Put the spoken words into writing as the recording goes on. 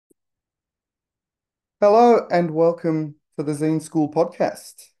Hello and welcome to the Zine School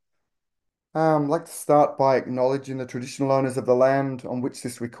podcast. I'd like to start by acknowledging the traditional owners of the land on which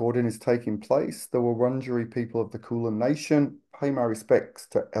this recording is taking place, the Wurundjeri people of the Kulin Nation. Pay my respects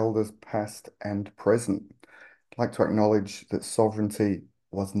to elders past and present. I'd like to acknowledge that sovereignty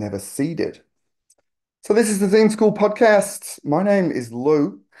was never ceded. So this is the Zine School podcast. My name is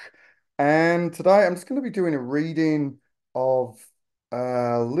Luke, and today I'm just going to be doing a reading of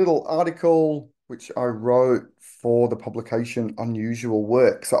a little article which I wrote for the publication Unusual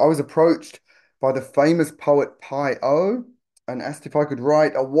Work. So I was approached by the famous poet Pi O and asked if I could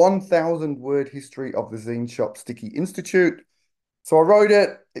write a 1,000 word history of the zine shop Sticky Institute. So I wrote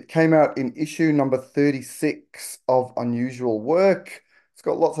it. It came out in issue number 36 of Unusual Work. It's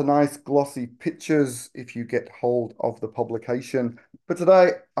got lots of nice glossy pictures if you get hold of the publication. But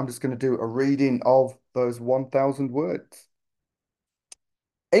today I'm just going to do a reading of those 1,000 words.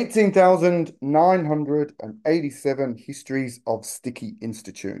 18,987 Histories of Sticky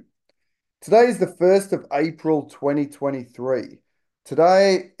Institute. Today is the 1st of April 2023.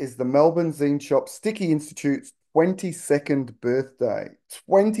 Today is the Melbourne Zine Shop Sticky Institute's 22nd birthday.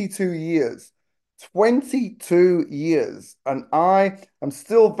 22 years. 22 years. And I am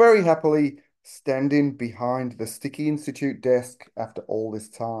still very happily standing behind the Sticky Institute desk after all this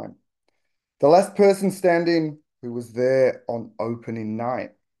time. The last person standing who was there on opening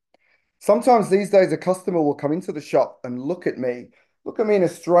night. Sometimes these days, a customer will come into the shop and look at me in a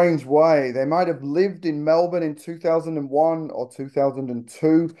strange way. They might have lived in Melbourne in 2001 or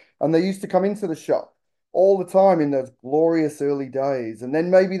 2002, and they used to come into the shop all the time in those glorious early days. And then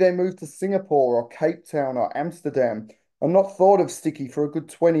maybe they moved to Singapore or Cape Town or Amsterdam and not thought of Sticky for a good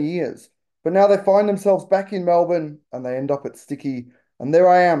 20 years. But now they find themselves back in Melbourne and they end up at Sticky. And there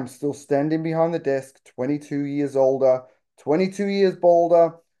I am, still standing behind the desk, 22 years older, 22 years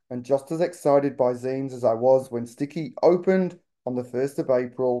bolder and just as excited by zines as I was when Sticky opened on the 1st of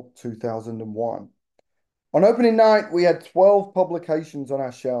April 2001. On opening night, we had 12 publications on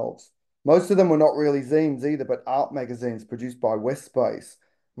our shelves. Most of them were not really zines either, but art magazines produced by Westspace.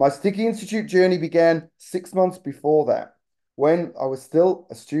 My Sticky Institute journey began 6 months before that, when I was still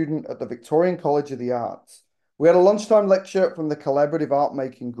a student at the Victorian College of the Arts. We had a lunchtime lecture from the collaborative art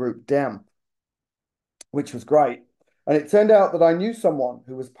making group DAMP, which was great. And it turned out that I knew someone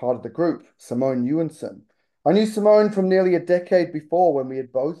who was part of the group, Simone Ewanson. I knew Simone from nearly a decade before when we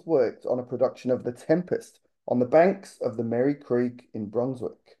had both worked on a production of The Tempest on the banks of the Merry Creek in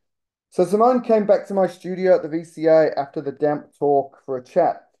Brunswick. So Simone came back to my studio at the VCA after the damp talk for a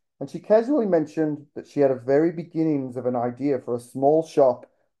chat, and she casually mentioned that she had a very beginnings of an idea for a small shop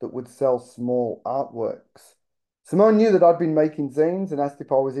that would sell small artworks. Simone knew that I'd been making zines and asked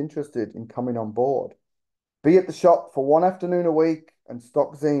if I was interested in coming on board. Be at the shop for one afternoon a week and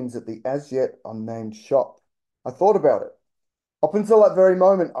stock zines at the as yet unnamed shop. I thought about it. Up until that very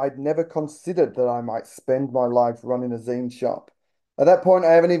moment, I'd never considered that I might spend my life running a zine shop. At that point,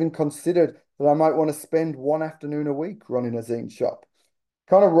 I haven't even considered that I might want to spend one afternoon a week running a zine shop.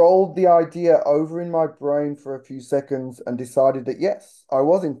 Kind of rolled the idea over in my brain for a few seconds and decided that yes, I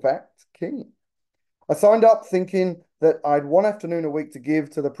was in fact keen. I signed up thinking that I'd one afternoon a week to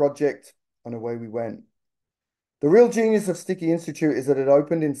give to the project, and away we went. The real genius of Sticky Institute is that it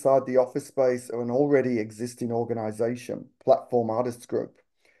opened inside the office space of an already existing organization, Platform Artists Group.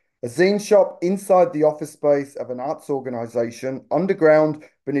 A zine shop inside the office space of an arts organization underground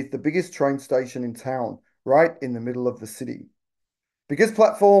beneath the biggest train station in town, right in the middle of the city. Because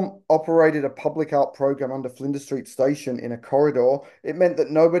Platform operated a public art program under Flinders Street Station in a corridor, it meant that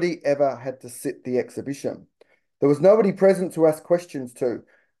nobody ever had to sit the exhibition. There was nobody present to ask questions to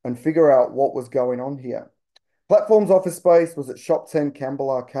and figure out what was going on here. Platform's office space was at Shop 10 Campbell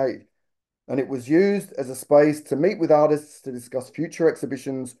Arcade, and it was used as a space to meet with artists to discuss future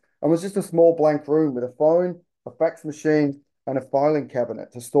exhibitions and was just a small blank room with a phone, a fax machine, and a filing cabinet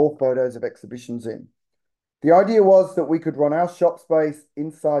to store photos of exhibitions in. The idea was that we could run our shop space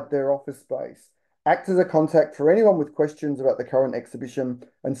inside their office space, act as a contact for anyone with questions about the current exhibition,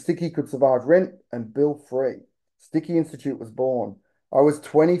 and Sticky could survive rent and bill free. Sticky Institute was born. I was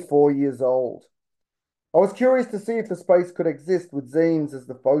 24 years old. I was curious to see if the space could exist with zines as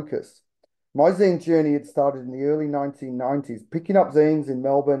the focus. My zine journey had started in the early 1990s, picking up zines in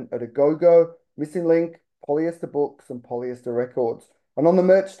Melbourne at a Go-Go, Missing Link, Polyester Books, and Polyester Records, and on the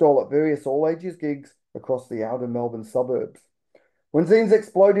merch stall at various all-ages gigs across the outer Melbourne suburbs. When zines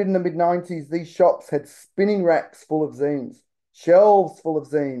exploded in the mid-90s, these shops had spinning racks full of zines, shelves full of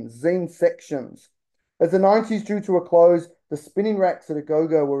zines, zine sections. As the 90s drew to a close, the spinning racks at a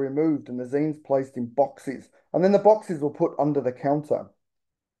Go-Go were removed and the zines placed in boxes, and then the boxes were put under the counter.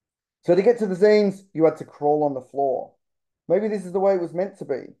 So to get to the zines, you had to crawl on the floor. Maybe this is the way it was meant to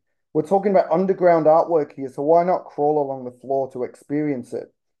be. We're talking about underground artwork here, so why not crawl along the floor to experience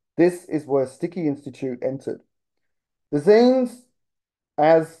it? This is where Sticky Institute entered. The zines,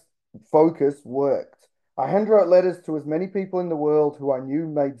 as focus, worked. I handwrote letters to as many people in the world who I knew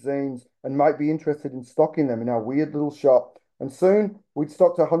made zines and might be interested in stocking them in our weird little shop. And soon we'd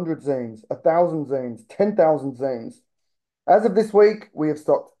stocked 100 zines, 1,000 zines, 10,000 zines. As of this week, we have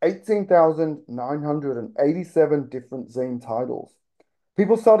stocked 18,987 different zine titles.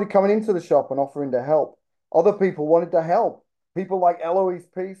 People started coming into the shop and offering to help. Other people wanted to help. People like Eloise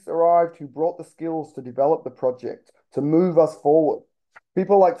Peace arrived who brought the skills to develop the project, to move us forward.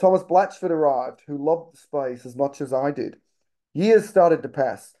 People like Thomas Blatchford arrived who loved the space as much as I did. Years started to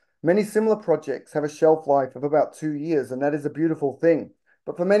pass. Many similar projects have a shelf life of about 2 years, and that is a beautiful thing.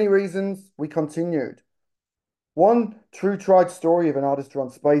 But for many reasons, we continued. One true tried story of an artist run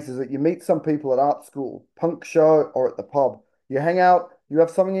space is that you meet some people at art school, punk show, or at the pub. You hang out, you have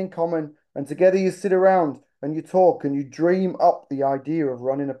something in common, and together you sit around and you talk and you dream up the idea of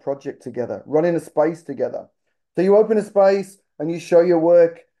running a project together, running a space together. So you open a space and you show your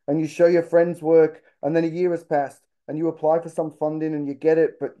work and you show your friends' work, and then a year has passed and you apply for some funding and you get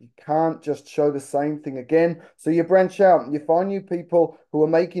it, but you can't just show the same thing again. So you branch out and you find new people who are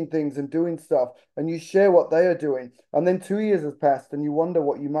making things and doing stuff, and you share what they are doing. And then 2 years has passed and you wonder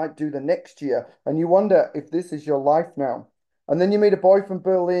what you might do the next year, and you wonder if this is your life now. And then you meet a boy from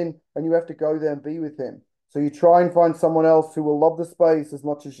Berlin and you have to go there and be with him. So you try and find someone else who will love the space as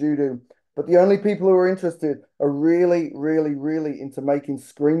much as you do. But the only people who are interested are really, really, really into making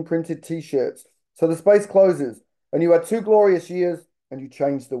screen printed t-shirts. So the space closes and you had 2 glorious years and you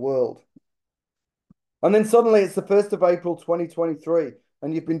changed the world. And then suddenly it's the 1st of April 2023,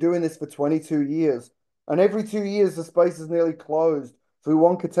 and you've been doing this for 22 years. And every 2 years, the space is nearly closed through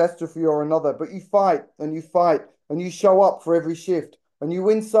one catastrophe or another. But you fight and you fight and you show up for every shift, and you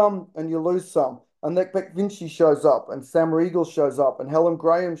win some and you lose some. And Nick Beck Vinci shows up, and Sam Riegel shows up, and Helen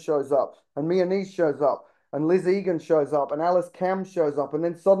Graham shows up, and Mia Neese shows up, and Liz Egan shows up, and Alice Cam shows up. And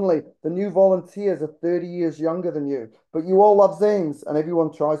then suddenly the new volunteers are 30 years younger than you. But you all love zines, and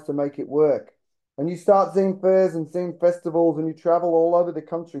everyone tries to make it work. And you start zine fairs and zine festivals, and you travel all over the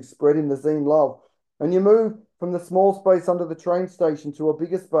country spreading the zine love. And you move from the small space under the train station to a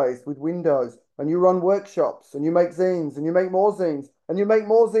bigger space with windows, and you run workshops, and you make zines, and you make more zines, and you make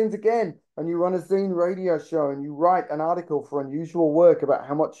more zines again, and you run a zine radio show, and you write an article for Unusual Work about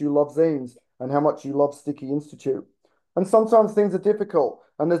how much you love zines and how much you love Sticky Institute. And sometimes things are difficult,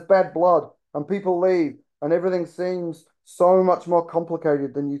 and there's bad blood, and people leave, and everything seems so much more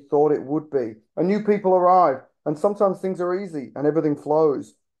complicated than you thought it would be. And new people arrive, and sometimes things are easy and everything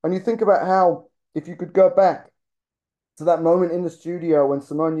flows. And you think about how, if you could go back to that moment in the studio when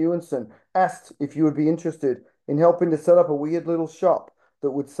Simone Ewenson asked if you would be interested in helping to set up a weird little shop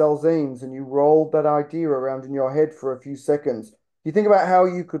that would sell zines, and you rolled that idea around in your head for a few seconds. You think about how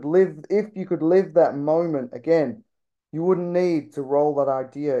you could live, if you could live that moment again, you wouldn't need to roll that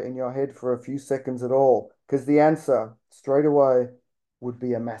idea in your head for a few seconds at all, because the answer straight away would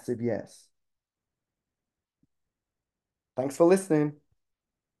be a massive yes. Thanks for listening.